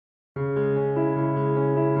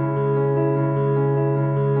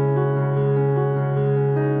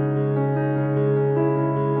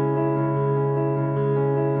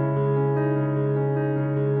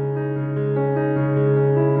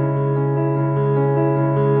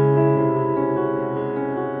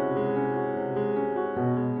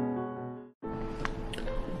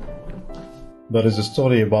There is a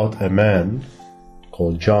story about a man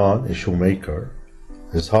called John, a shoemaker.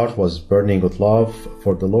 His heart was burning with love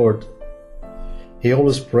for the Lord. He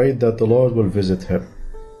always prayed that the Lord will visit him.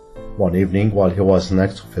 One evening, while he was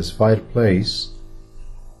next to his fireplace,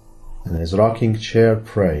 in his rocking chair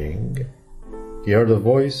praying, he heard a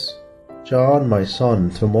voice, "John, my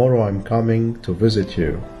son, tomorrow I'm coming to visit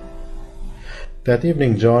you." That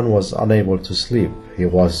evening John was unable to sleep. He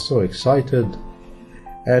was so excited,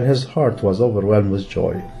 and his heart was overwhelmed with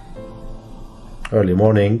joy. Early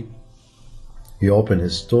morning, he opened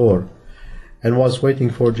his door and was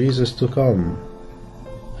waiting for Jesus to come.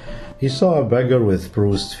 He saw a beggar with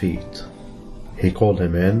bruised feet. He called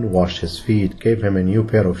him in, washed his feet, gave him a new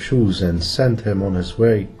pair of shoes, and sent him on his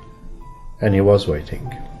way, and he was waiting.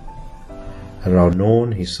 Around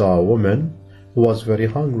noon, he saw a woman who was very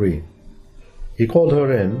hungry. He called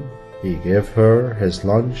her in, he gave her his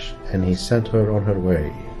lunch, and he sent her on her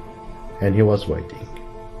way, and he was waiting.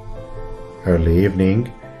 Early evening,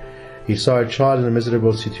 he saw a child in a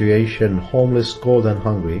miserable situation, homeless, cold, and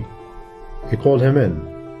hungry. He called him in,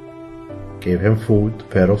 gave him food,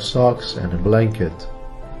 a pair of socks, and a blanket,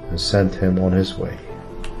 and sent him on his way.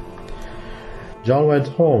 John went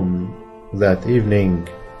home that evening,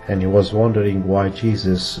 and he was wondering why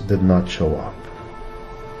Jesus did not show up.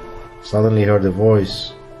 Suddenly he heard a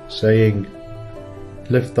voice saying,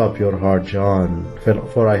 "Lift up your heart, John,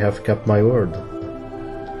 for I have kept my word.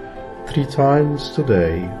 3 times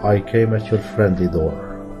today I came at your friendly door.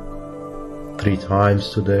 3 times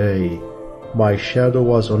today my shadow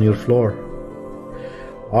was on your floor.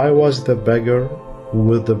 I was the beggar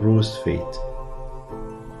with the bruised feet.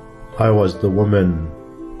 I was the woman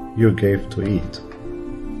you gave to eat.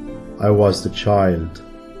 I was the child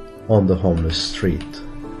on the homeless street."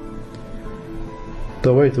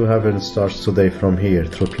 The way to heaven starts today from here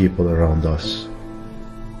through people around us.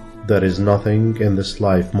 There is nothing in this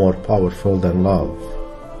life more powerful than love.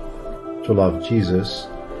 To love Jesus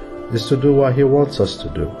is to do what He wants us to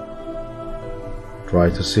do. Try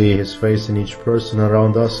to see His face in each person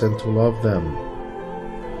around us and to love them.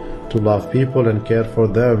 To love people and care for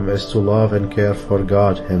them is to love and care for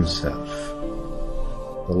God Himself.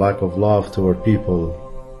 The lack of love toward people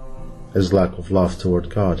is lack of love toward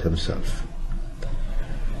God Himself.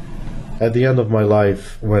 At the end of my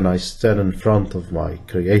life, when I stand in front of my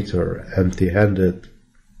Creator empty-handed,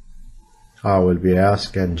 I will be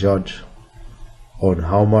asked and judged on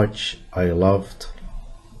how much I loved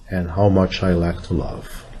and how much I lack to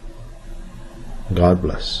love. God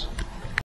bless.